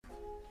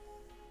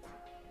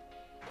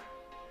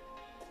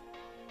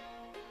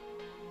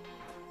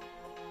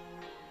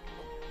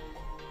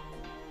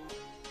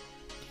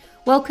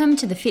Welcome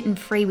to the Fit and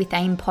Free with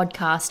AIM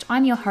podcast.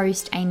 I'm your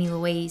host, Amy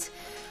Louise.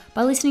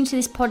 By listening to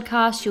this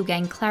podcast, you'll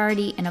gain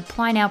clarity and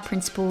apply our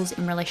principles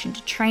in relation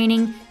to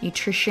training,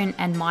 nutrition,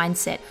 and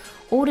mindset,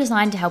 all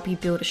designed to help you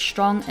build a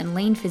strong and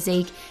lean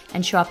physique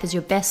and show up as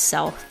your best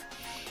self.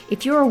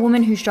 If you're a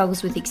woman who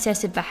struggles with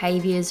excessive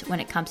behaviors when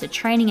it comes to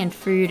training and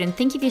food and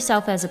think of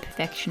yourself as a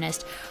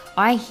perfectionist,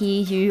 I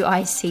hear you,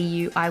 I see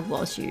you, I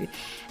was you.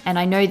 And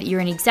I know that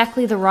you're in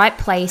exactly the right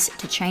place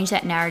to change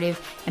that narrative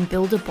and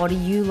build a body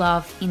you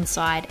love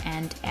inside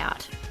and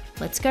out.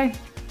 Let's go.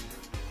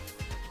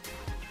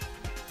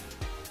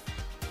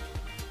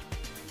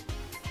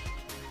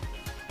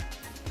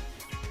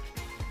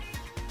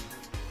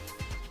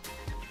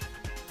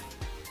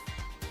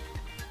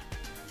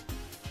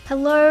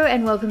 Hello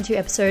and welcome to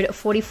episode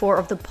 44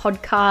 of the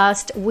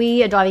podcast.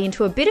 We are diving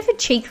into a bit of a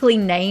cheekily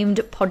named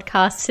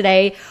podcast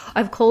today.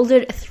 I've called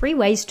it 3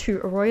 ways to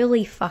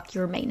royally fuck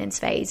your maintenance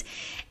phase.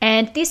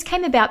 And this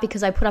came about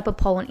because I put up a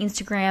poll on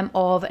Instagram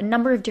of a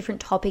number of different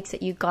topics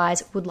that you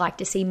guys would like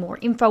to see more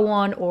info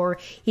on or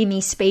hear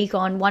me speak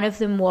on. One of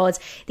them was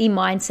the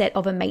mindset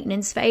of a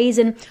maintenance phase.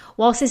 And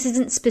whilst this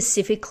isn't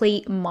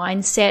specifically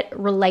mindset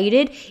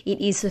related,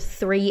 it is the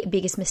 3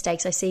 biggest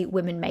mistakes I see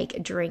women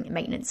make during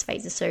maintenance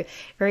phases. So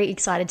very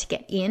excited to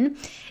get in.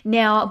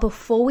 Now,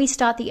 before we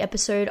start the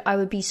episode, I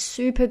would be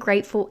super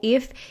grateful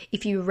if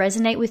you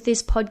resonate with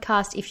this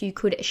podcast, if you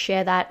could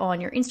share that on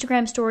your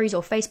Instagram stories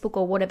or Facebook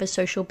or whatever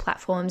social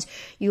platforms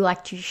you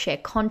like to share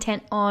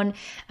content on.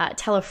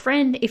 Tell a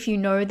friend if you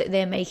know that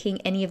they're making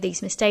any of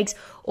these mistakes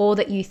or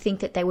that you think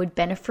that they would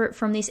benefit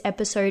from this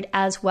episode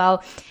as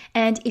well.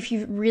 And if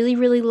you really,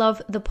 really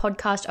love the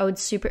podcast, I would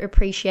super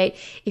appreciate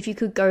if you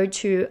could go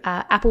to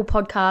Apple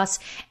Podcasts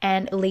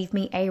and leave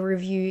me a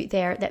review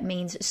there. That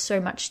means so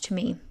much to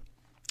me.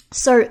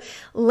 So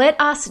let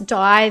us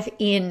dive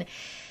in.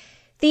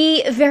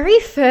 The very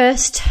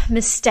first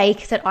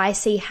mistake that I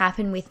see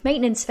happen with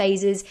maintenance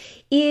phases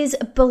is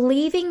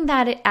believing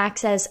that it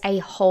acts as a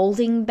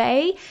holding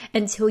bay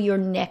until your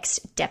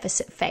next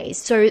deficit phase.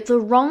 So the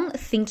wrong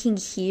thinking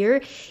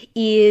here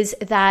is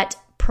that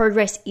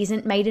progress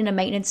isn't made in a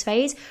maintenance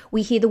phase.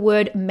 We hear the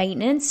word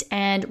maintenance,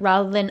 and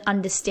rather than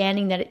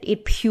understanding that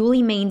it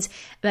purely means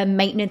the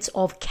maintenance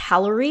of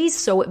calories,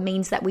 so it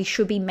means that we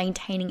should be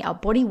maintaining our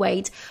body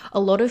weight, a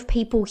lot of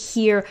people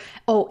hear,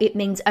 oh, it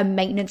means a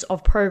maintenance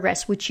of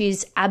progress, which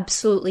is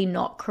absolutely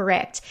not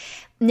correct.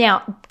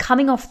 Now,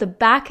 coming off the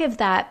back of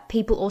that,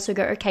 people also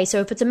go, okay, so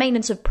if it's a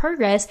maintenance of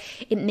progress,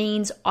 it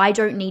means I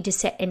don't need to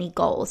set any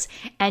goals.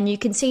 And you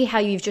can see how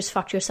you've just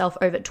fucked yourself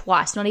over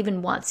twice, not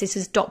even once. This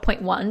is dot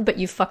point 1, but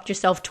you fucked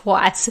yourself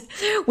twice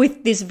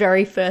with this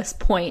very first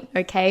point,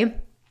 okay?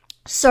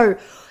 So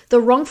the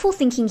wrongful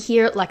thinking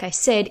here, like I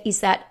said, is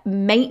that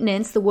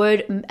maintenance, the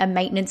word a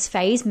maintenance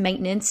phase,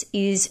 maintenance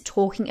is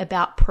talking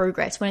about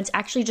progress when it's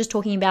actually just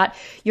talking about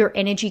your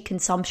energy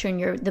consumption,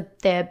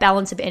 the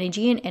balance of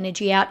energy and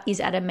energy out is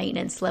at a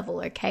maintenance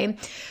level, okay?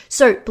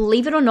 So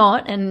believe it or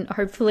not, and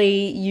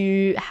hopefully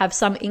you have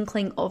some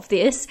inkling of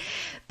this,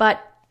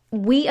 but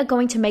we are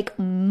going to make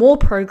more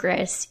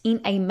progress in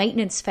a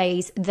maintenance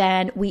phase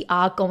than we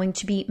are going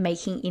to be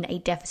making in a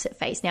deficit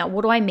phase. Now,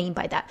 what do I mean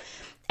by that?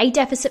 In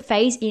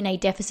a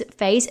deficit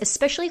phase,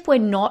 especially if we're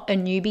not a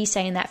newbie,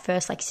 say in that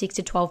first 6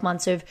 to 12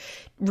 months of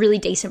really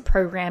decent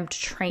programmed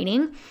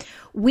training,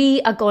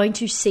 we are going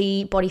to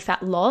see body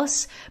fat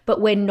loss,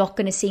 but we're not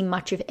going to see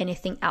much of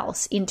anything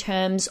else in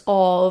terms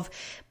of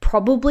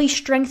probably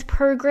strength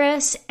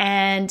progress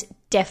and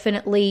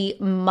definitely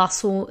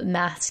muscle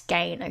mass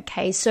gain,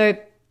 okay? So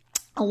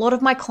a lot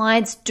of my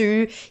clients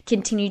do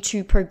continue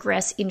to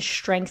progress in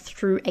strength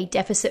through a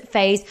deficit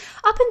phase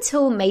up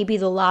until maybe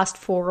the last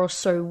 4 or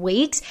so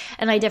weeks.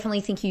 And I definitely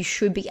think you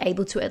should be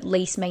able to at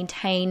least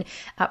maintain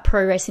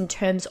progress in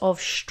terms of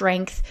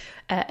strength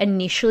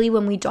initially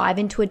when we dive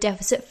into a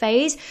deficit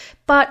phase.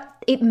 But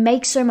it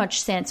makes so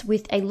much sense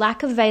with a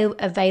lack of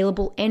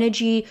available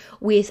energy,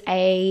 with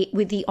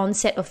the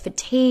onset of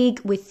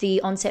fatigue, with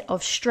the onset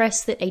of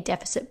stress that a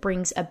deficit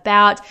brings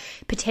about,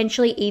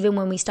 potentially even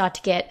when we start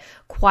to get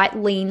quite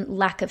lean,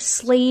 lack of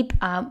sleep,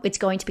 it's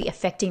going to be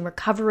affecting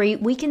recovery.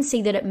 We can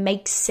see that it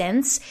makes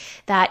sense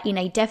that in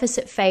a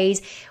deficit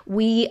phase,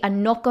 we are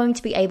not going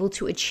to be able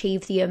to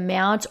achieve the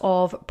amount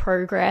of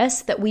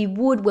progress that we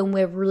would when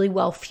we're really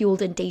well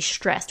fueled and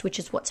de-stressed, which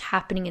is what's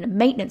happening in a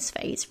maintenance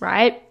phase,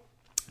 right?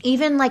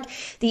 Even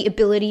the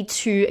ability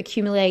to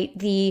accumulate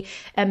the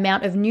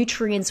amount of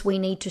nutrients we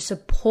need to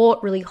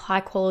support really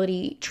high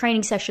quality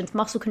training sessions,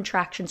 muscle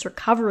contractions,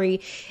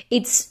 recovery,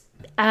 it's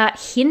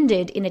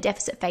hindered in a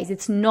deficit phase.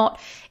 It's not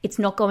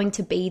going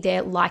to be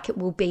there like it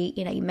will be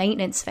in a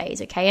maintenance phase,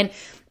 okay? And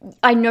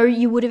I know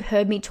you would have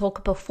heard me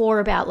talk before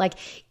about like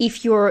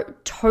if you're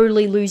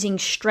totally losing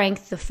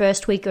strength the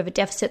first week of a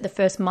deficit, the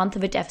first month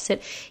of a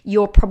deficit,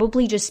 you're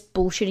probably just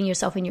bullshitting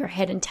yourself in your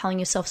head and telling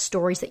yourself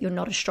stories that you're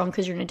not as strong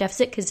because you're in a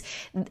deficit, because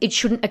it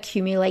shouldn't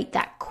accumulate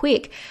that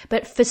quick.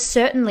 But for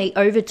certainly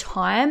over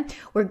time,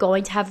 we're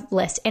going to have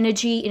less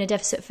energy in a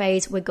deficit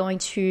phase. We're going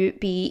to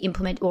be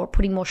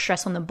putting more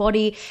stress on the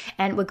body,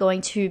 and we're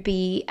going to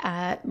be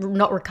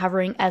not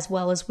recovering as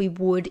well as we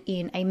would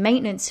in a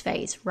maintenance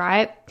phase,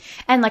 right?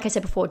 And like I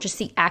said before, just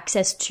the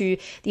access to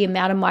the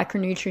amount of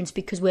micronutrients,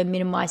 because we're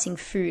minimizing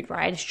food,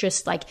 right? It's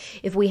just like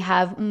if we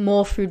have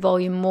more food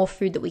volume, more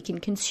food that we can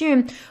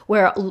consume,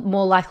 we're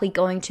more likely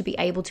going to be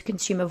able to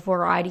consume a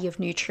variety of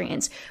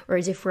nutrients.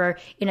 Whereas if we're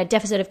in a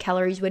deficit of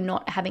calories, we're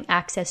not having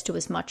access to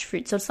as much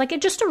food. So it's like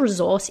just a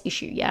resource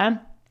issue, yeah?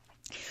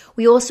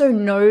 We also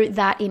know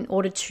that in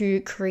order to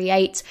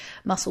create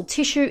muscle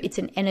tissue, it's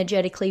an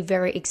energetically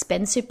very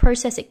expensive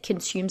process. It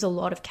consumes a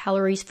lot of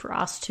calories for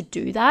us to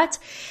do that.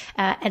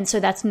 And so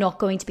that's not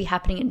going to be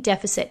happening in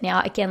deficit.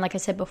 Now, again, like I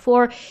said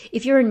before,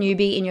 if you're a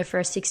newbie in your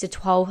first 6 to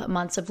 12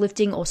 months of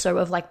lifting, also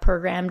of like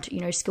programmed,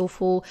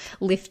 skillful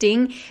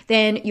lifting,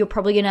 then you're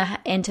probably going to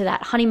enter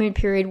that honeymoon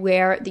period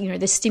where,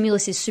 the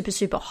stimulus is super,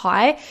 super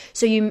high.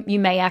 So you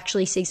may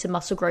actually see some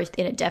muscle growth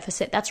in a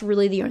deficit. That's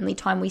really the only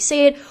time we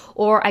see it.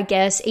 Or I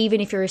guess even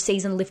if you're a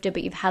seasoned lifter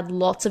but you've had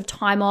lots of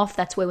time off,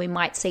 that's where we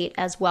might see it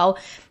as well.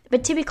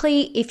 But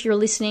typically, if you're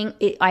listening,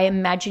 I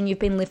imagine you've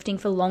been lifting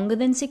for longer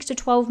than 6 to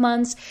 12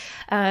 months.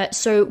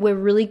 So we're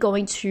really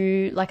going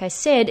to, like I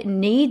said,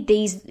 need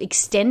these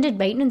extended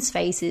maintenance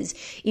phases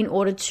in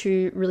order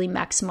to really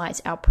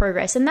maximize our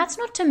progress. And that's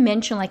not to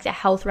mention like the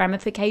health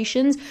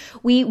ramifications.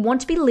 We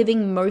want to be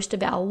living most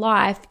of our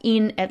life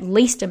in at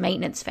least a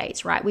maintenance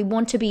phase, right? We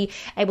want to be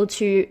able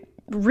to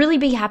really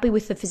be happy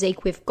with the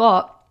physique we've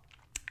got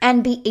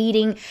and be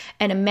eating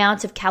an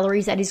amount of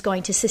calories that is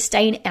going to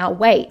sustain our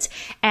weight.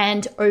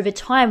 And over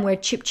time, we're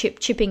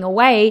chipping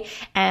away,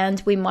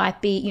 and we might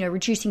be,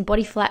 reducing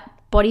body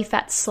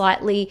fat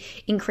slightly,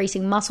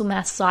 increasing muscle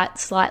mass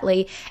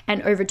slightly,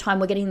 and over time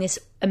we're getting this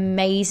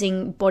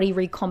amazing body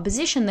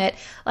recomposition that,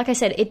 like I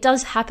said, it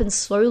does happen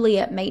slowly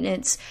at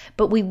maintenance,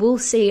 but we will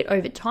see it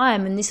over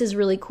time. And this is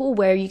really cool,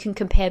 where you can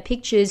compare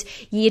pictures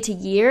year to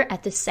year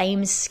at the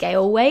same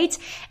scale weight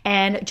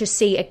and just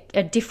see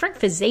a different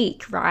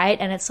physique, right?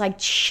 And it's like,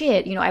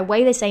 shit, I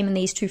weigh the same in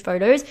these two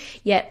photos,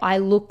 yet I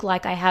look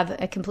like I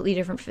have a completely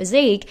different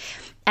physique.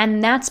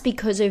 And that's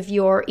because of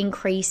your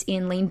increase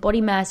in lean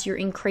body mass, your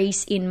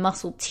increase in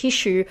muscle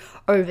tissue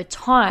over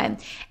time.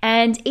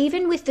 And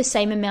even with the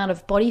same amount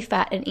of body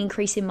fat, an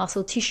increase in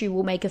muscle tissue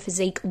will make a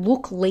physique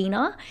look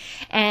leaner.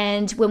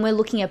 And when we're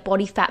looking at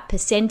body fat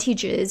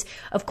percentages,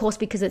 of course,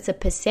 because it's a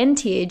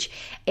percentage,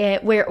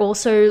 we're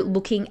also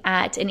looking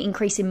at an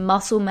increase in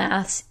muscle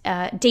mass,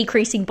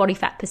 decreasing body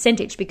fat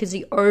percentage, because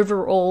the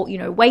overall,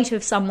 weight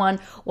of someone,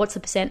 what's the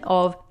percent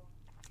of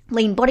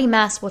lean body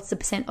mass, what's the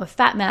percent of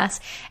fat mass,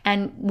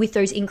 and with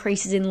those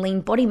increases in lean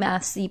body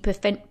mass, the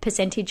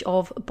percentage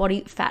of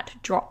body fat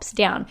drops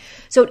down.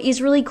 So it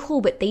is really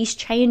cool, but these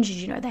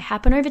changes, they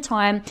happen over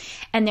time,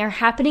 and they're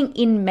happening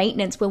in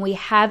maintenance when we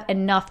have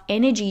enough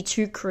energy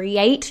to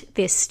create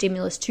this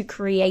stimulus, to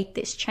create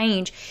this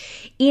change.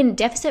 In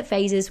deficit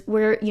phases,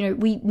 where,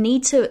 we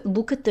need to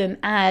look at them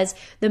as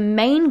the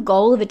main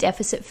goal of a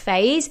deficit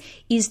phase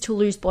is to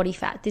lose body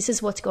fat. This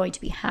is what's going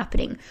to be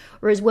happening.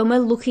 Whereas when we're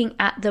looking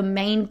at the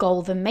main goal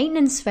of a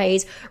maintenance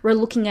phase, we're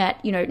looking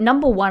at,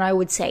 number one, I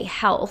would say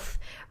health,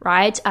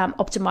 right?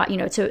 Optimize,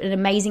 it's an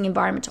amazing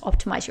environment to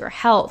optimize your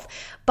health.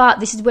 But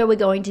this is where we're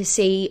going to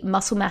see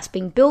muscle mass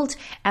being built,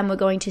 and we're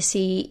going to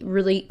see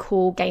really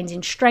cool gains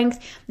in strength.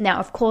 Now,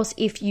 of course,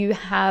 if you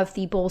have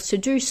the balls to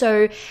do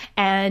so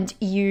and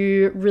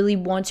you really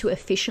want to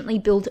efficiently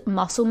build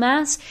muscle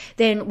mass,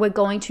 then we're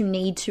going to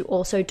need to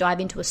also dive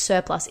into a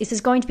surplus. This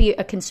is going to be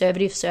a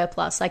conservative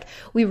surplus. Like,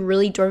 we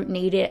really don't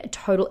need a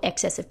total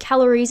excess of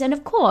calories. And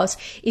of course,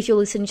 if you're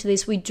listening to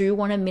this, we do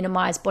want to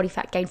minimize body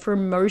fat gain for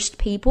most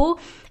people.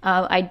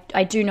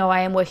 I do know I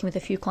am working with a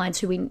few clients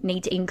who we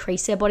need to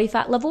increase their body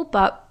fat level,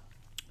 but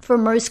for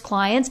most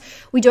clients,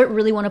 we don't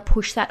really want to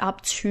push that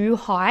up too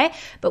high,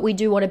 but we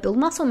do want to build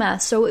muscle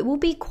mass. So it will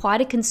be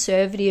quite a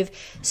conservative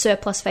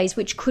surplus phase,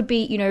 which could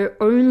be,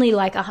 only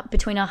like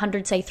between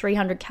 100, say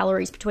 300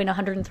 calories, between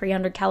 100 and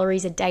 300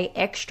 calories a day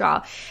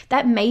extra.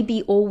 That may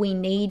be all we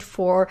need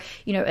for,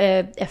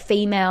 a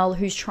female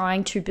who's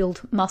trying to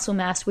build muscle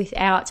mass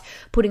without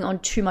putting on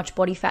too much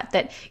body fat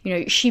that,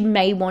 she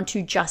may want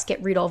to just get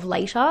rid of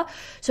later.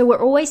 So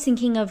we're always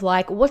thinking of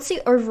like, what's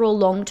the overall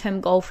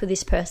long-term goal for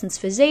this person's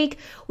physique?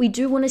 We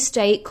do want to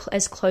stay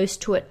as close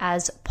to it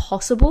as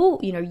possible,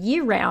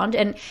 year round,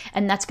 and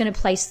that's going to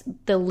place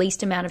the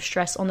least amount of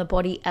stress on the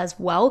body as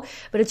well.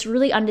 But it's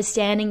really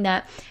understanding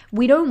that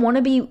we don't want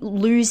to be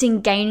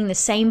gaining the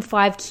same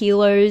 5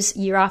 kilos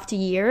year after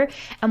year.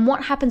 And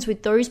what happens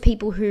with those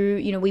people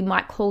who, we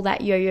might call that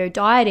yo-yo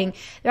dieting,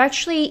 they're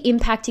actually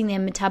impacting their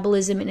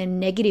metabolism in a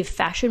negative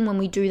fashion when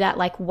we do that,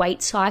 like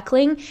weight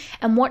cycling.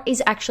 And what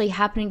is actually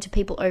happening to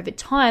people over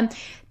time,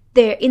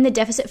 they're in the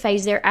deficit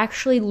phase, they're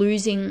actually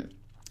losing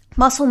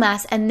muscle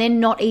mass and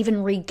then not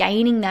even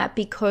regaining that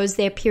because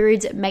their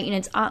periods at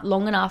maintenance aren't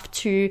long enough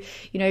to,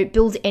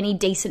 build any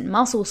decent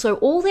muscle. So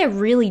all they're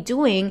really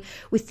doing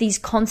with these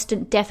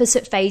constant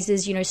deficit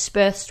phases,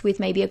 spurts with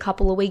maybe a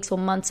couple of weeks or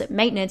months at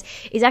maintenance,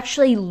 is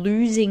actually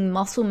losing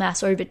muscle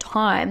mass over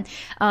time.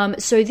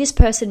 So this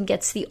person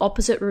gets the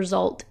opposite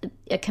result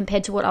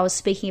compared to what I was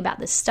speaking about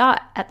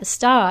at the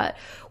start,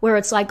 where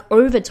it's like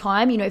over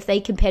time, if they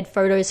compared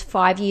photos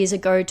 5 years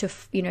ago to,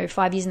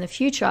 5 years in the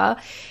future,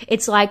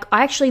 it's like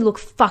I actually look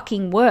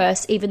fucking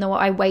worse even though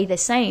I weigh the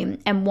same.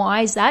 And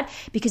why is that?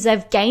 Because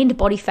they've gained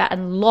body fat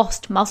and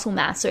lost muscle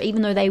mass. So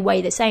even though they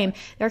weigh the same,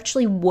 they're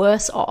actually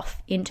worse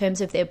off in terms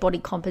of their body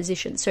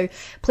composition. So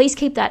please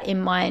keep that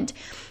in mind.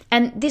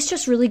 And this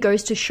just really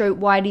goes to show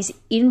why it is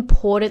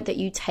important that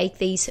you take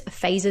these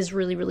phases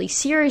really, really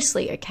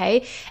seriously,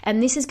 okay?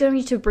 And this is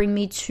going to bring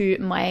me to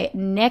my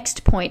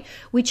next point,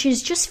 which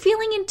is just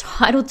feeling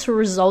entitled to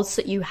results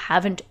that you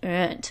haven't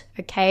earned,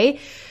 okay?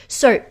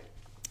 So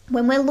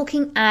when we're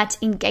looking at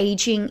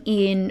engaging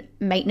in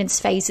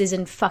maintenance phases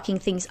and fucking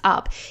things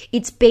up,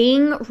 it's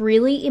being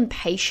really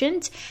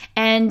impatient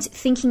and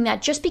thinking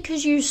that just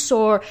because you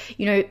saw,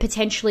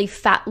 potentially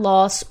fat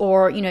loss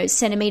or,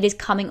 centimeters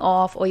coming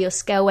off or your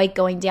scale weight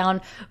going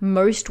down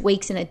most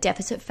weeks in a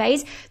deficit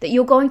phase, that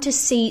you're going to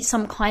see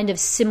some kind of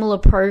similar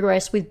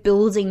progress with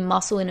building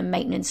muscle in a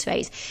maintenance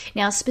phase.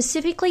 Now,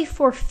 specifically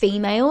for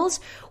females,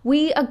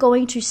 we are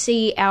going to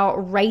see our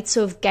rates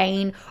of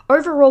gain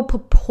overall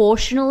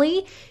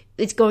proportionally,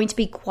 it's going to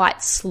be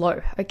quite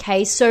slow,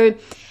 okay? So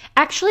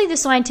actually the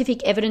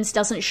scientific evidence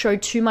doesn't show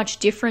too much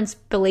difference,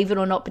 believe it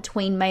or not,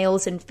 between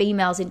males and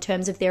females in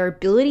terms of their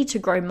ability to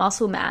grow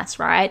muscle mass,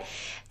 right?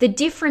 The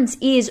difference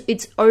is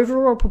its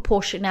overall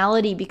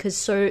proportionality, because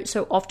so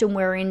often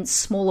we're in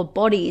smaller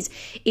bodies,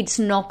 it's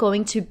not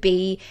going to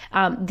be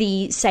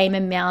the same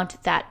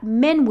amount that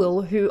men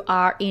will who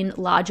are in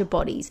larger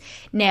bodies.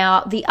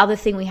 Now, the other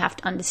thing we have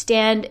to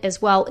understand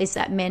as well is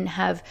that men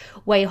have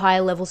way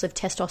higher levels of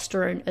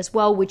testosterone as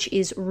well, which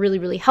is really,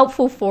 really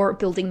helpful for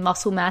building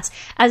muscle mass.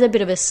 As a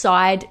bit of a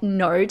side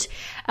note,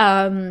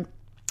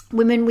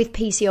 women with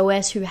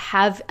PCOS who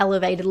have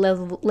elevated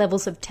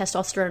levels of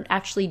testosterone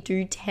actually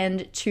do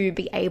tend to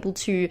be able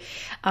to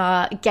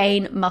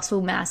gain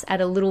muscle mass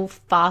at a little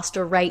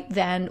faster rate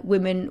than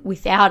women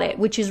without it,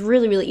 which is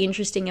really, really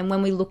interesting. And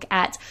when we look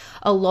at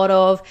a lot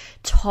of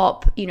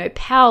top,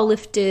 power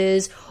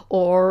lifters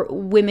or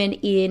women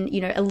in,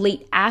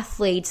 elite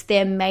athletes,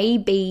 there may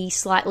be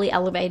slightly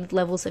elevated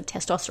levels of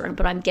testosterone,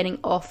 but I'm getting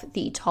off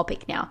the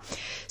topic now.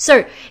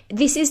 So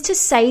this is to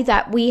say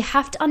that we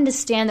have to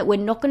understand that we're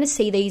not going to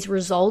see these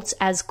results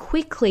as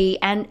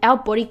quickly, and our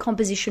body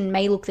composition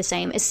may look the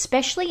same,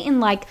 especially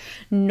in like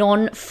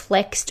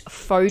non-flexed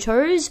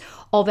photos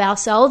of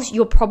ourselves.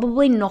 You're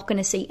probably not going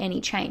to see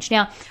any change.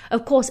 Now,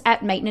 of course,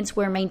 at maintenance,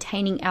 we're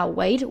maintaining our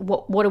weight.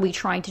 What are we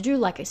trying to do?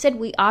 Like I said,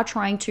 we are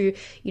trying to,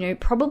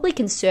 probably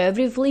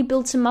conservatively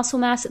build some muscle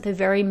mass, at the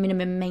very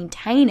minimum,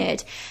 maintain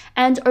it.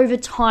 And over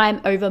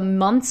time, over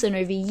months and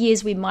over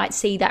years, we might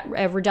see that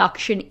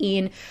reduction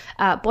in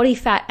body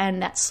fat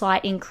and that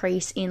slight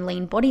increase in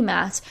lean body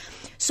mass.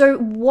 So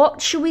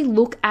what should we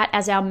look at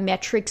as our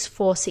metrics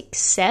for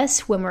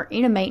success when we're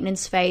in a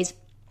maintenance phase?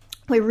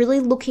 We're really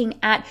looking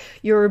at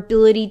your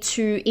ability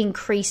to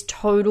increase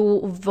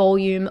total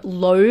volume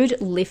load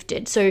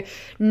lifted. So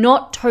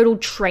not total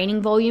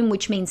training volume,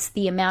 which means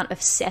the amount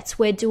of sets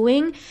we're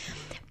doing,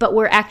 but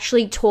we're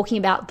actually talking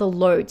about the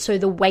load. So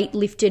the weight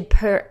lifted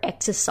per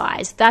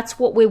exercise, that's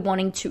what we're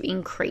wanting to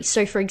increase.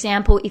 So for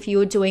example, if you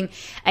were doing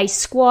a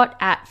squat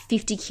at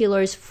 50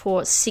 kilos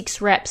for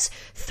 6 reps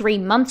 3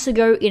 months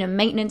ago in a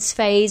maintenance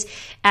phase,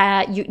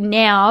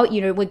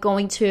 we're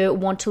going to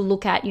want to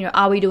look at,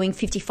 are we doing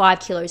 55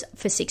 kilos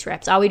for 6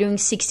 reps? Are we doing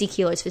 60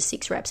 kilos for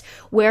 6 reps?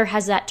 Where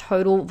has that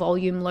total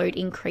volume load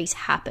increase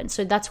happened?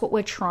 So that's what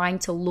we're trying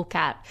to look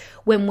at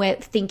when we're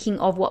thinking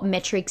of what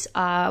metrics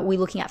are we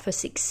looking at for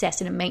success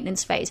in a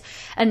maintenance phase.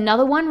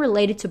 Another one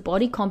related to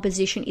body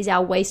composition is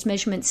our waist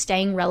measurement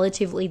staying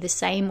relatively the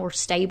same or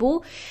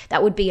stable.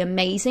 That would be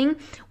amazing.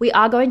 We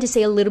are going to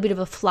see a little bit of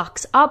a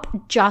flux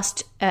up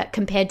just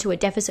compared to a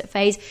deficit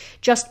phase,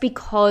 just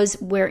because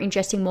we're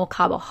ingesting more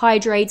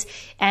carbohydrates,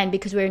 and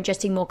because we're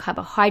ingesting more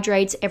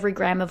carbohydrates, every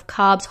gram of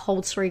carbs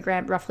holds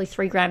roughly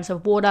 3 grams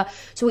of water.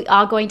 So we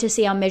are going to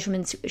see our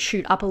measurements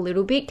shoot up a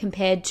little bit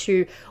compared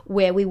to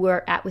where we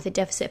were at with a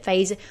deficit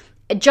phase.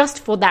 Just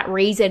for that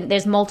reason,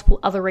 there's multiple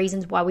other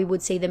reasons why we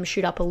would see them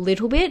shoot up a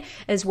little bit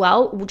as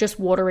well, just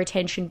water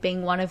retention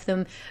being one of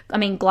them. I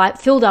mean,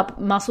 filled up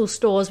muscle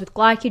stores with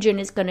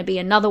glycogen is going to be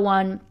another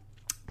one.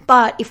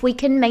 But if we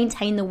can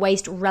maintain the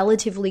waist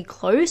relatively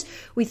close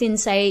within,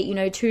 say,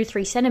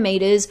 2-3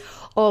 centimeters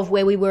of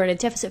where we were in a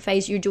deficit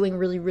phase, you're doing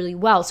really, really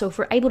well. So if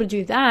we're able to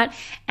do that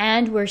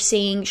and we're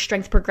seeing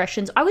strength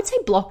progressions, I would say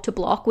block to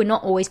block. We're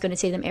not always going to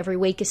see them every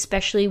week,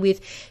 especially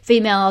with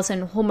females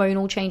and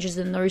hormonal changes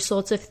and those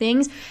sorts of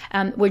things.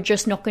 We're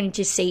just not going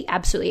to see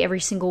absolutely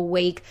every single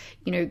week,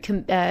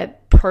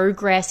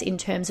 progress in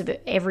terms of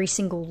every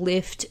single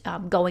lift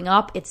going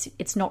up.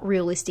 It's not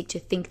realistic to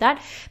think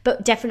that,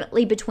 but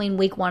definitely between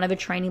week 1 of a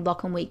training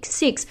block and week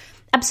 6,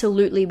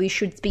 absolutely we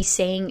should be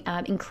seeing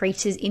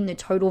increases in the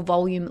total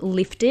volume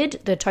lifted,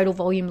 the total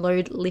volume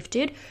load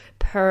lifted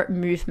per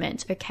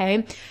movement,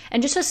 okay?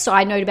 And just a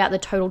side note about the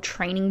total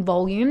training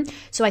volume.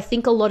 So I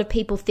think a lot of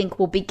people think,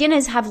 well,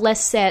 beginners have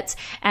less sets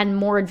and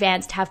more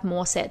advanced have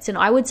more sets. And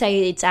I would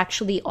say it's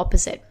actually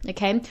opposite,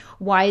 okay?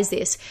 Why is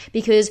this?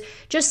 Because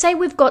just say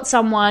we've got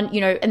someone,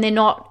 and they're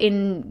not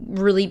in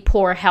really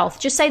poor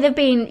health. Just say they've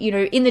been,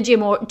 in the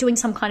gym or doing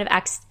some kind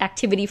of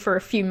activity for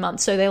a few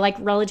months. So they're like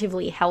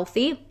relatively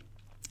healthy.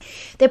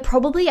 They're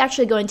probably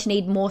actually going to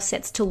need more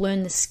sets to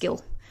learn the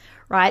skill,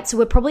 right? So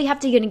we're probably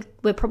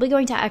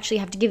going to actually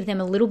have to give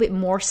them a little bit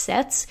more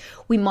sets.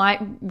 We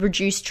might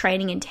reduce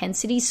training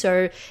intensity,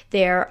 so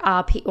their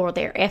RP or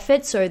their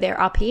effort, so their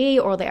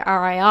RPE or their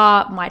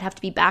RIR might have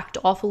to be backed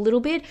off a little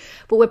bit,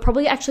 but we're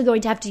probably actually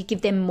going to have to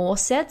give them more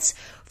sets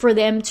for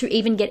them to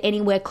even get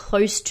anywhere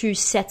close to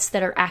sets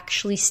that are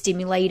actually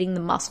stimulating the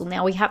muscle.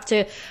 Now we have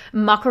to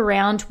muck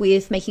around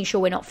with making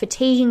sure we're not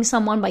fatiguing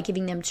someone by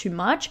giving them too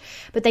much,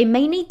 but they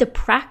may need the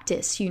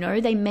practice,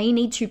 they may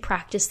need to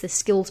practice the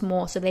skills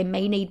more, so they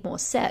may need more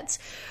sets.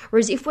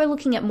 Whereas if we're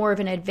looking at more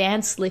of an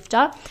advanced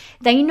lifter,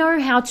 they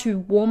know how to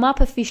warm up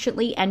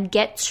efficiently and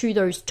get to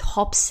those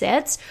top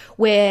sets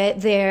where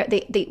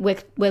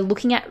we're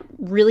looking at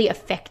really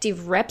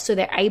effective reps, so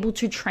they're able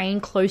to train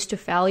close to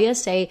failure.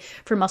 Say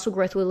for muscle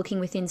growth, we're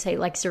looking within, say,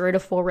 like 0 to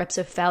 4 reps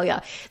of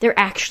failure. They're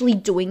actually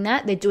doing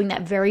that. They're doing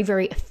that very,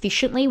 very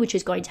efficiently, which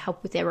is going to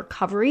help with their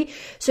recovery.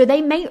 So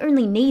they may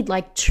only need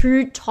like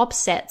 2 top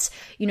sets,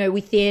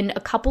 within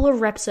a couple of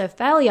reps of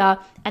failure,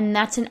 and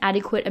that's an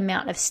adequate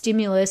amount of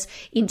stimulus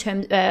in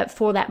terms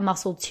for that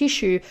muscle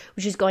tissue,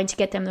 which is going to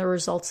get them the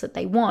results that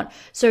they want.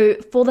 So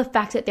for the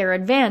fact that they're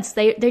advanced,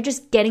 they're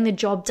just getting the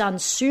job done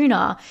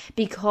sooner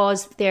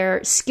because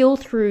their skill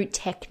through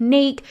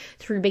technique,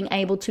 through being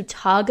able to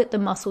target the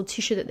muscle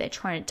tissue that they're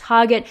trying to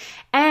target,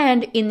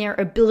 and in their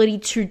ability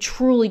to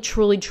truly,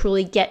 truly,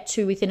 truly get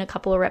to within a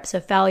couple of reps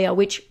of failure,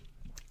 which,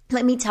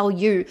 let me tell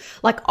you,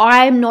 like,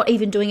 I'm not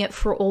even doing it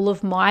for all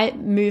of my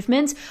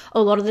movements. A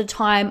lot of the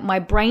time, my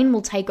brain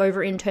will take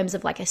over in terms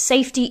of like a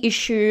safety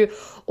issue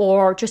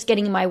or just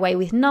getting in my way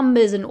with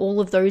numbers and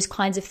all of those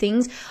kinds of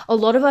things. A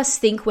lot of us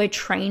think we're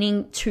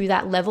training to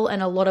that level,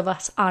 and a lot of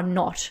us are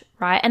not,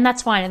 right? And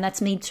that's fine, and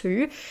that's me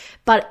too.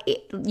 But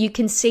you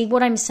can see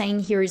what I'm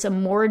saying here is a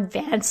more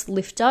advanced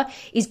lifter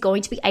is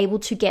going to be able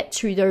to get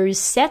to those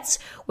sets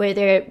where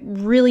they're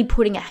really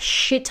putting a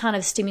shit ton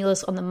of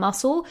stimulus on the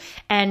muscle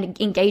and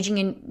engaging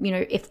in,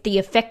 if the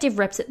effective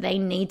reps that they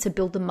need to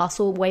build the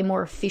muscle way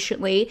more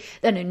efficiently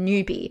than a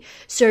newbie.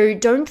 So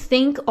don't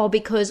think,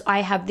 because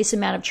I have this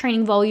amount of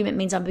training volume, it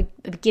means I'm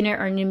a beginner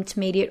or an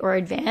intermediate or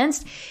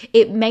advanced.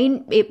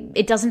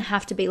 It doesn't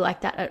have to be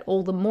like that at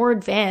all. The more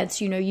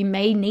advanced, you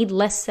may need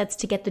less sets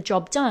to get the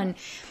job done.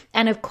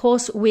 And of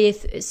course,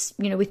 with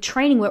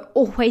training, we're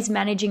always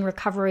managing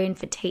recovery and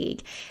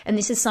fatigue. And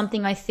this is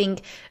something I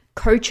think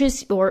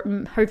coaches, or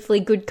hopefully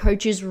good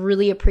coaches,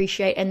 really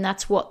appreciate. And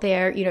that's what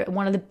they're,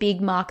 one of the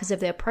big markers of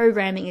their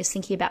programming is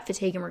thinking about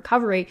fatigue and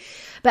recovery.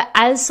 But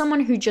as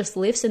someone who just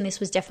lifts, and this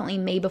was definitely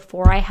me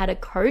before I had a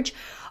coach,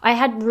 I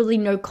had really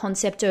no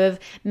concept of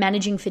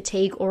managing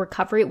fatigue or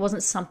recovery. It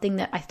wasn't something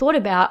that I thought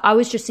about. I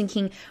was just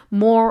thinking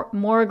more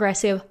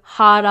aggressive,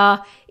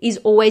 harder is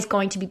always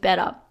going to be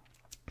better.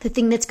 The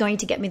thing that's going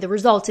to get me the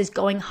results is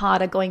going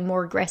harder, going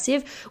more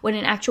aggressive, when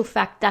in actual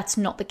fact, that's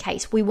not the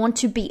case. We want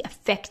to be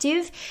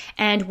effective,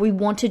 and we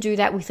want to do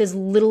that with as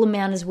little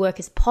amount of work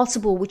as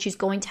possible, which is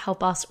going to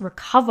help us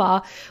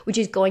recover, which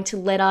is going to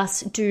let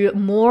us do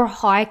more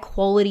high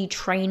quality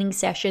training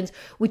sessions,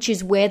 which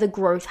is where the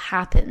growth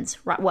happens,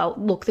 right? Well,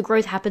 look, the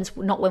growth happens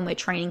not when we're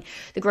training,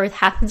 the growth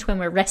happens when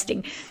we're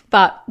resting,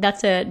 but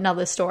that's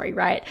another story,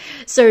 right?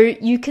 So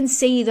you can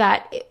see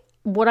that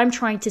what I'm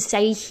trying to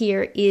say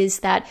here is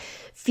that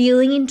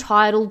feeling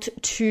entitled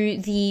to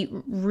the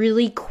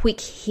really quick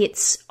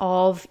hits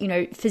of,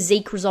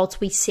 physique results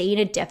we see in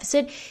a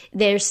deficit,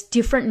 there's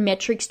different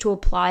metrics to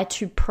apply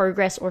to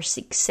progress or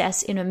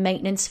success in a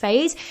maintenance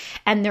phase,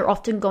 and they're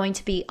often going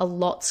to be a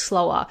lot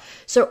slower.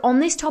 So on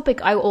this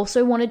topic, I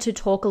also wanted to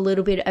talk a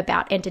little bit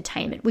about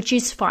entertainment, which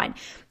is fine.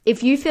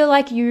 If you feel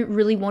like you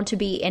really want to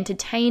be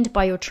entertained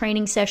by your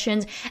training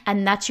sessions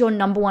and that's your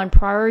number one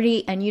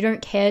priority, and you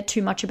don't care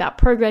too much about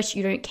progress,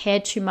 you don't care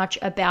too much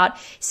about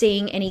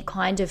seeing any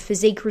kind of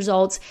physique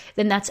results,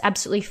 then that's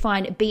absolutely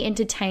fine. Be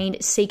entertained,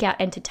 seek out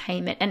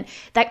entertainment. And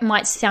that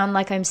might sound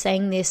like I'm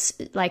saying this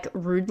like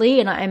rudely,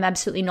 and I'm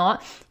absolutely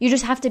not. You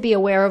just have to be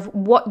aware of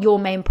what your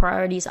main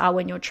priorities are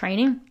when you're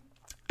training.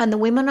 And the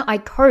women I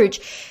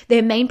coach,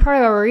 their main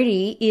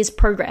priority is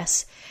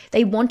progress.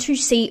 They want to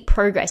see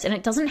progress, and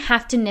it doesn't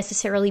have to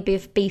necessarily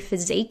be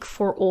physique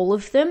for all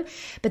of them,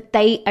 but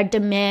they are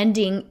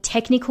demanding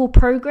technical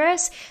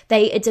progress.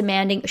 They are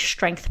demanding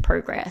strength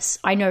progress.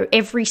 I know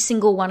every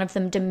single one of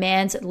them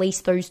demands at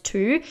least those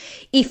two,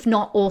 if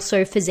not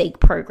also physique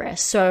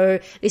progress. So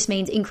this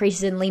means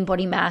increases in lean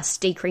body mass,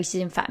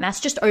 decreases in fat mass,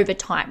 just over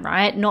time,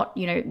 right? Not,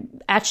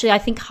 actually, I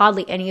think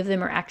hardly any of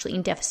them are actually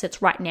in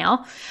deficits right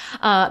now,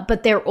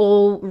 but they're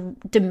all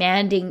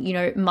demanding,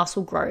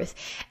 muscle growth.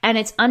 And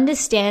it's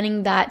understanding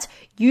that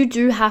you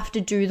do have to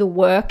do the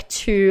work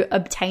to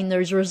obtain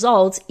those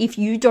results. If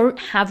you don't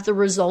have the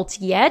results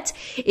yet,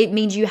 it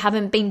means you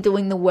haven't been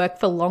doing the work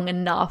for long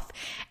enough.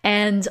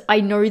 And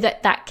I know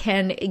that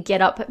can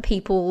get up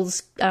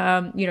people's,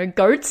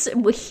 goats.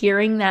 We're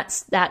hearing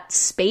that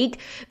speak,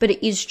 but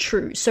it is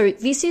true. So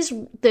this is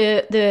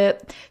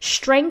the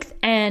strength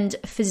and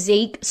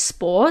physique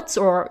sports,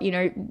 or,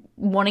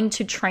 wanting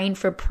to train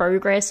for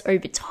progress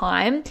over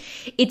time.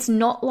 It's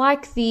not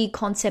like the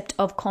concept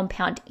of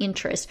compound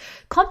interest.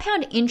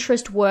 Compound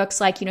interest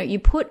works like, you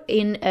put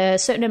in a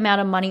certain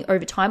amount of money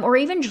over time, or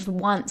even just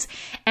once,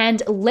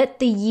 and let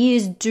the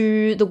years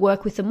do the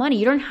work with the money.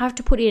 You don't have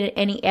to put in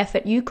any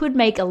effort. You could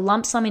make a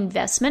lump sum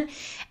investment,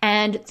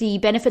 and the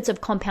benefits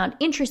of compound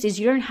interest is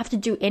you don't have to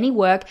do any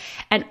work,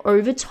 and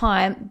over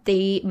time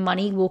the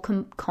money will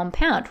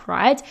compound,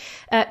 right?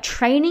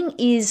 Training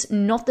is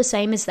not the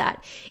same as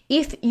that.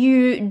 If you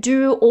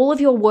do all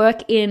of your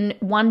work in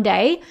one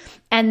day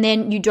and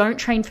then you don't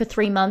train for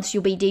 3 months,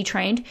 you'll be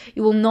detrained.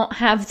 You will not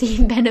have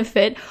the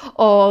benefit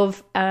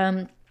of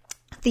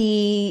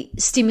the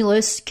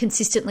stimulus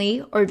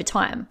consistently over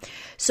time.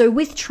 So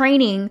with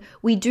training,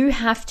 we do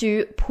have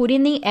to put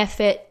in the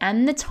effort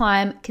and the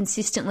time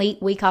consistently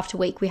week after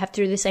week. We have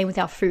to do the same with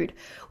our food.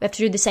 We have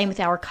to do the same with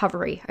our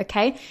recovery,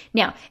 okay?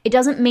 Now, it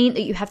doesn't mean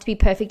that you have to be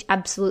perfect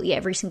absolutely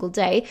every single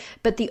day,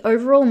 but the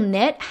overall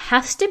net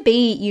has to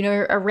be,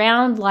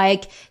 around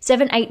like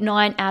 7, 8,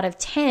 9 out of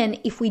 10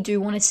 if we do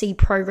want to see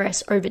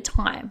progress over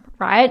time,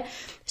 right?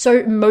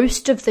 So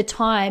most of the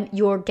time,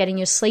 you're getting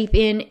your sleep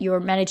in, you're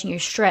managing your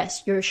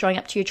stress, you're showing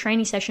up to your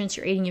training sessions,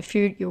 you're eating your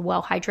food, you're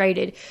well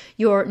hydrated,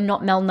 you're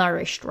not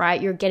malnourished,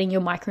 right? You're getting your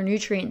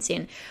micronutrients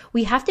in.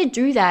 We have to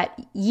do that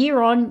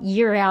year on,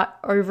 year out,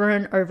 over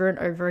and over and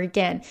over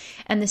again.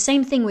 And the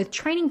same thing with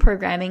training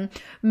programming.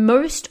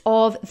 Most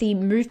of the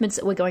movements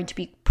that we're going to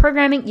be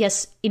programming,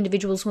 yes,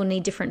 individuals will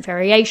need different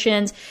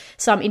variations.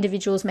 Some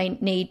individuals may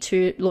need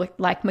to look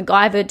like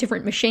MacGyver,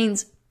 different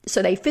machines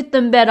so they fit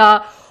them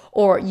better,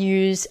 or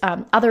use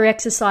other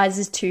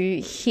exercises to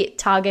hit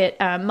target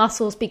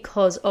muscles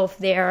because of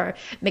their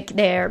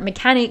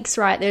mechanics,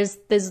 right? There's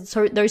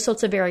those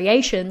sorts of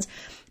variations,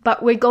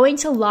 but we're going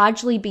to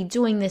largely be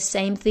doing the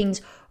same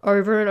things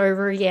over and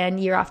over again,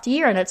 year after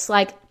year. And it's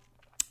like,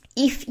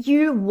 if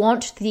you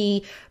want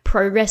the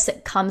progress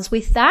that comes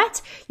with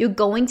that, you're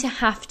going to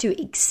have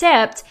to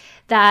accept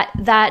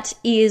that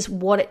is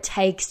what it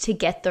takes to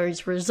get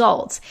those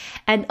results.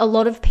 And a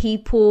lot of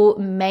people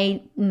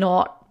may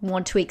not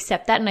want to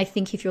accept that. And I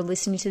think if you're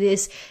listening to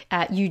this,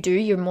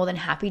 you're more than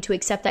happy to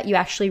accept that. You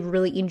actually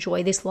really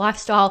enjoy this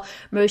lifestyle.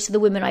 Most of the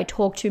women I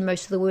talk to,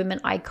 most of the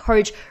women I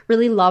coach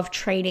really love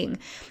training.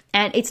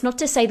 And it's not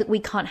to say that we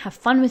can't have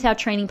fun with our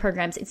training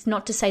programs. It's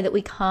not to say that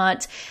we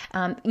can't,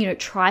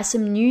 try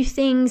some new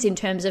things in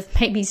terms of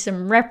maybe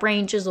some rep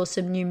ranges or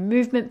some new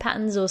movement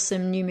patterns or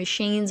some new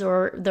machines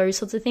or those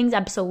sorts of things.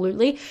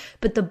 Absolutely.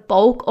 But the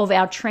bulk of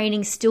our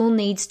training still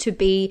needs to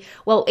be,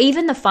 well,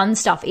 even the fun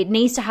stuff, it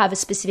needs to have a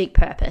specific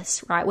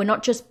purpose, right? We're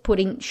not just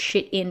putting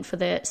shit in for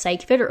the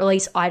sake of it, or at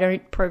least I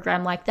don't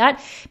program like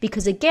that,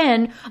 because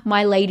again,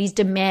 my ladies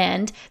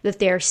demand that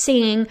they're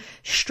seeing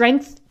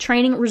strength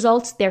training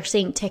results, they're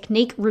seeing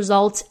technique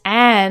results,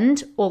 and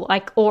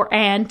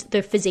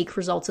the physique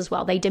results as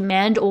well. They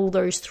demand all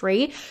those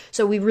three.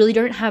 So we really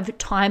don't have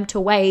time to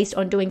waste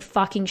on doing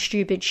fucking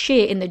stupid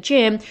shit in the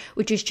gym,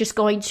 which is just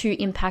going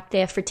to impact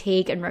their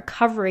fatigue and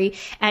recovery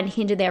and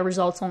hinder their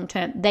results long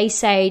term. They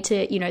say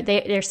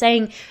they're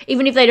saying,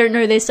 even if they don't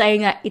know, they're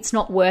saying that it's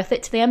not worth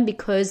it to them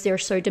because they're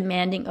so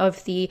demanding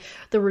of the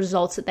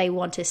results that they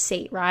want to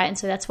see, right? And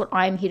so that's what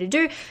I'm here to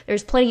do.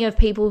 There's plenty of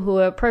people who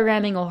are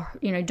programming or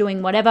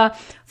doing whatever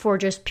for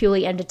just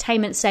purely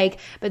entertainment sake,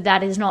 but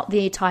that is not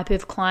the type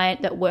of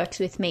client that works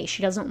with me.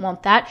 She doesn't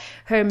want that.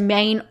 Her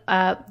main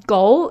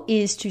goal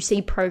is to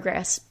see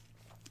progress.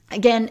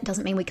 Again, it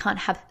doesn't mean we can't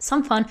have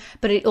some fun,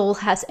 but it all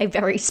has a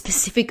very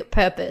specific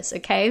purpose,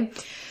 okay?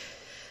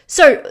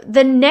 So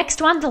the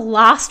next one, the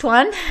last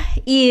one,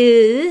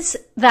 is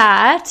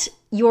that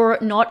you're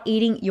not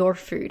eating your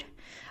food.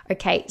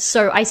 Okay,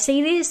 so I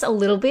see this a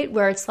little bit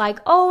where it's like,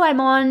 oh,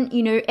 I'm on,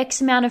 X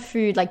amount of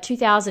food, like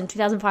 2,000,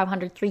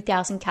 2,500,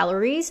 3,000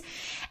 calories.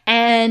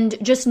 And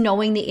just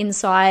knowing the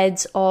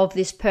insides of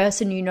this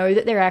person,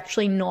 that they're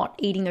actually not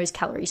eating those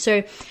calories.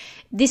 So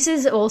this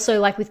is also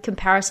like with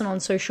comparison on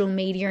social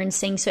media and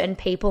seeing certain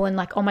people and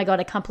like, oh my God,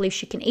 I can't believe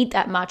she can eat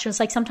that much. And it's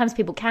like, sometimes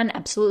people can,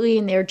 absolutely.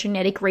 And there are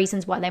genetic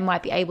reasons why they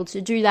might be able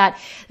to do that.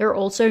 There are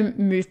also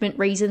movement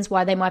reasons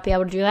why they might be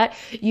able to do that.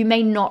 You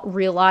may not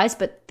realize,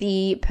 but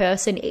the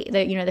person,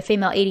 the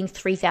female eating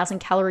 3,000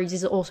 calories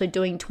is also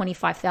doing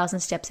 25,000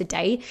 steps a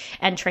day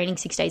and training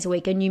 6 days a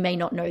week. And you may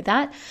not know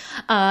that.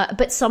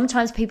 But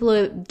sometimes people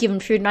are given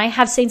food, and I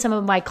have seen some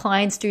of my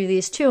clients do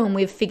this too, and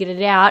we've figured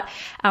it out,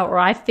 or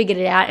I've figured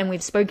it out and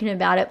we've spoken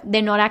about it.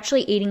 They're not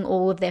actually eating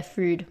all of their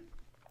food.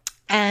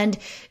 And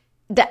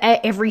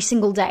every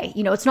single day,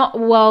 it's not,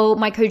 well,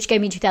 my coach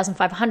gave me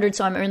 2,500,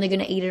 so I'm only going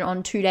to eat it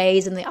on 2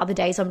 days, and the other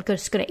days I'm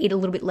just going to eat a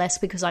little bit less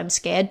because I'm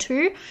scared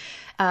to.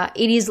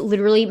 It is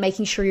literally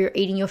making sure you're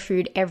eating your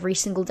food every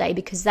single day,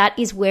 because that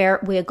is where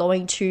we're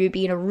going to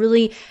be in a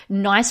really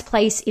nice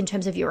place in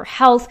terms of your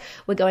health.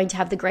 We're going to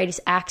have the greatest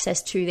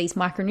access to these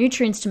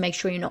micronutrients to make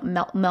sure you're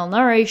not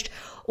malnourished.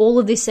 All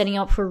of this setting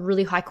up for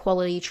really high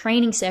quality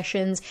training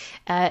sessions,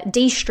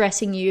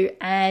 de-stressing you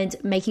and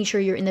making sure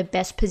you're in the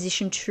best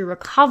position to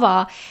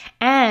recover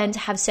and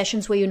have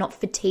sessions where you're not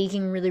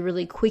fatiguing really,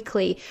 really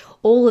quickly.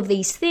 All of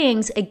these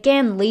things,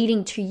 again,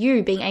 leading to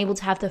you being able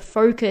to have the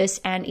focus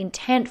and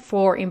intent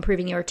for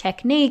improving your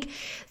technique,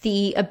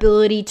 the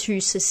ability to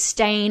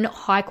sustain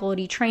high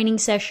quality training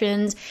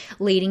sessions,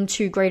 leading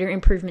to greater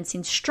improvements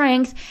in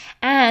strength,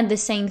 and the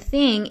same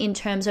thing in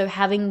terms of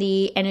having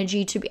the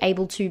energy to be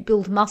able to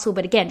build muscle.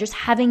 But again, just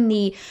having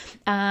the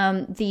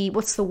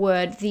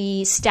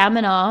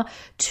stamina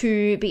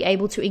to be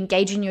able to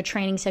engage in your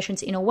training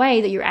sessions in a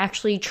way that you're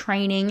actually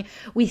training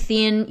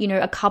within,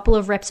 a couple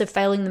of reps of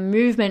failing the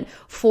movement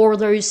for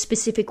those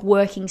specific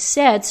working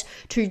sets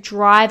to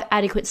drive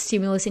adequate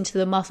stimulus into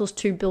the muscles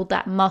to build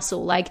that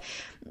muscle. Like,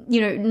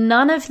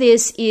 none of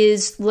this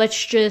is,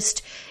 let's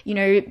just,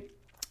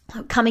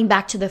 coming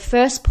back to the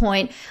first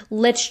point,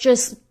 let's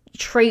just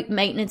treat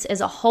maintenance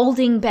as a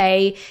holding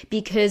bay,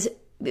 because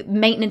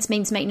maintenance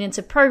means maintenance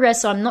of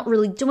progress, so I'm not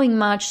really doing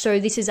much, so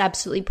this is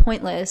absolutely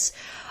pointless.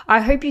 I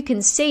hope you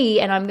can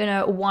see, and I'm going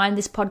to wind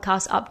this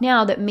podcast up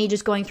now, that me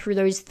just going through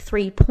those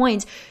 3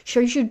 points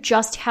shows you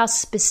just how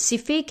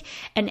specific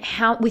and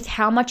with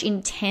how much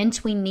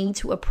intent we need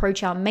to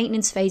approach our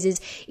maintenance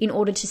phases in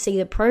order to see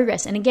the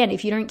progress. And again,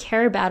 if you don't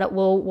care about it,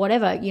 well,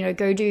 whatever,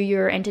 go do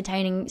your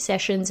entertaining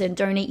sessions and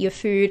don't eat your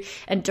food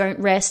and don't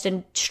rest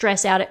and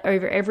stress out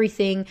over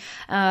everything,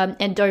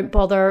 and don't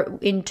bother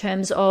in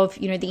terms of,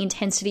 the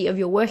intensity of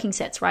your working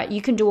sets, right?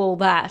 You can do all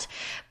that.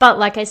 But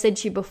like I said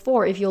to you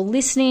before, if you're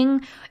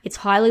listening, it's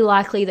highly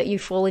likely that you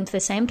fall into the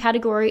same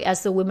category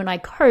as the women I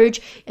coach,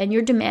 and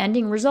you're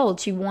demanding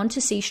results. You want to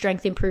see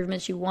strength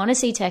improvements, you want to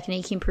see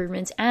technique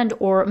improvements, and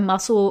or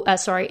muscle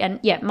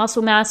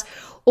mass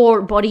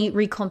or body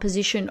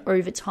recomposition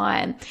over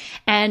time.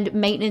 And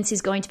maintenance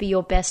is going to be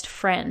your best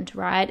friend,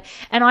 right?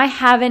 And I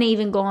haven't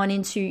even gone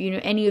into,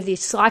 any of the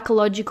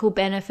psychological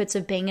benefits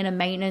of being in a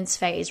maintenance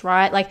phase,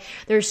 right? Like,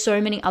 there's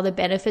so many other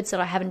benefits that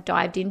I haven't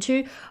dived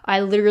into.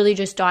 I literally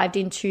just dived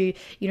into,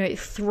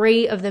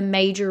 3 of the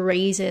major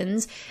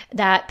reasons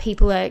that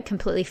people are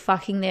completely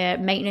fucking their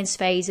maintenance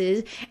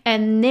phases,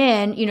 and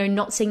then,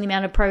 not seeing the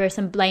amount of progress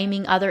and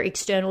blaming other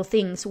external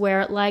things,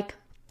 where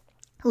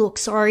look,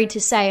 sorry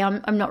to say,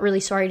 I'm not really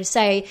sorry to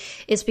say,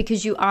 it's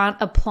because you aren't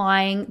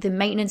applying the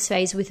maintenance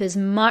phase with as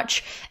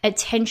much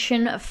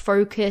attention,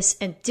 focus,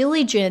 and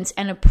diligence,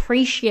 and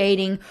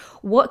appreciating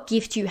what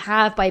gift you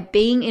have by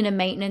being in a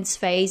maintenance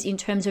phase in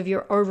terms of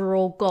your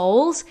overall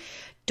goals.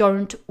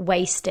 Don't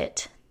waste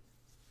it.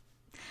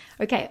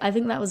 Okay, I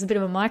think that was a bit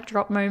of a mic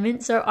drop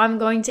moment, so I'm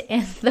going to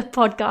end the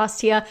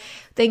podcast here.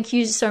 Thank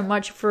you so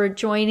much for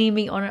joining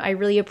me on it. I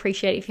really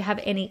appreciate it. If you have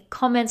any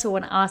comments or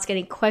want to ask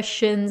any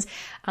questions,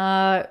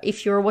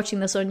 if you're watching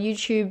this on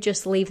YouTube,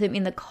 just leave them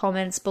in the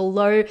comments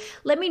below.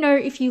 Let me know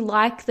if you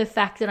like the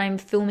fact that I'm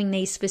filming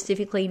these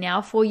specifically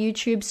now for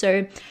YouTube.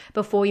 So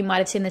before, you might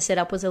have seen the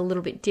setup was a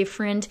little bit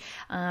different,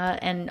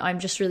 and I'm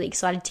just really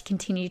excited to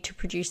continue to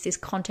produce this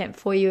content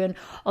for you. And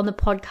on the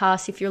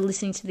podcast, if you're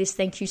listening to this,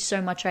 thank you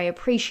so much. I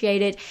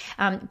appreciate it.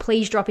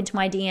 Please drop into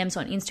my DMs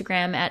on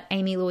Instagram at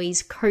Amy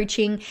Louise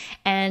Coaching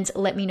and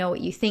let me know what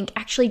you think.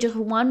 Actually, just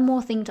one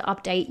more thing to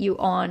update you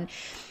on.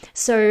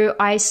 So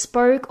I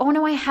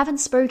haven't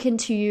spoken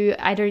to you,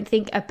 I don't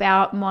think,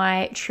 about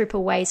my trip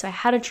away. So I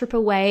had a trip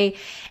away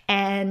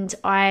and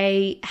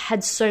I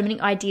had so many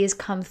ideas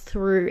come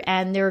through,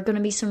 and there are going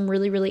to be some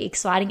really, really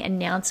exciting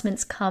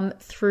announcements come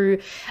through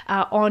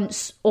on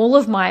all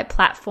of my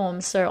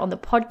platforms. So on the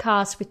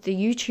podcast, with the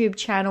YouTube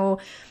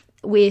channel,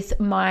 with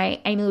my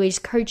Amy Louise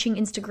Coaching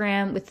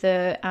Instagram, with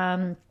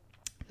the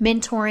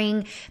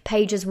mentoring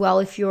page as well.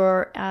 If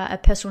you're a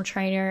personal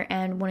trainer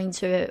and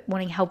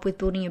wanting help with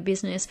building your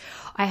business,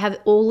 I have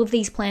all of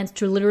these plans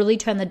to literally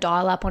turn the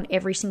dial up on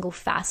every single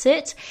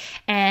facet,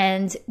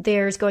 and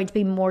there's going to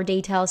be more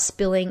details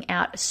spilling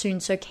out soon.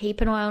 So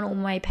keep an eye on all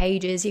my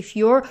pages. If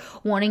you're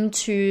wanting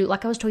to,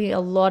 like I was talking a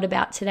lot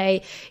about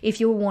today, if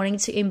you're wanting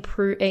to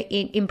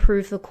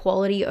improve the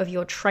quality of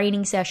your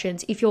training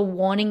sessions, if you're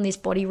wanting this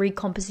body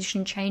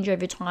recomposition change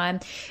over time,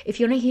 if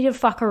you're not here to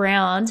fuck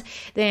around,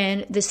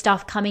 then the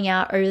stuff coming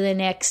out over the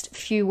next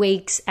few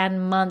weeks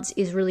and months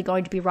is really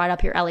going to be right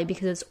up your alley,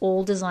 because it's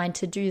all designed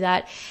to do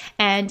that.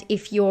 And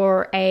if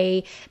you're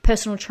a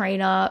personal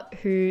trainer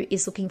who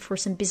is looking for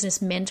some business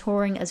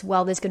mentoring as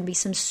well, there's going to be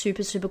some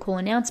super, super cool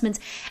announcements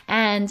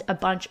and a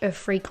bunch of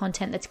free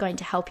content that's going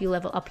to help you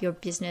level up your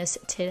business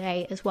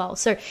today as well.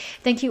 So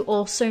thank you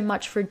all so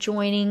much for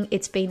joining.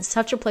 It's been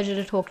such a pleasure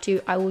to talk to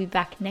you. I will be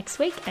back next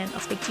week, and I'll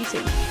speak to you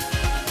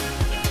soon.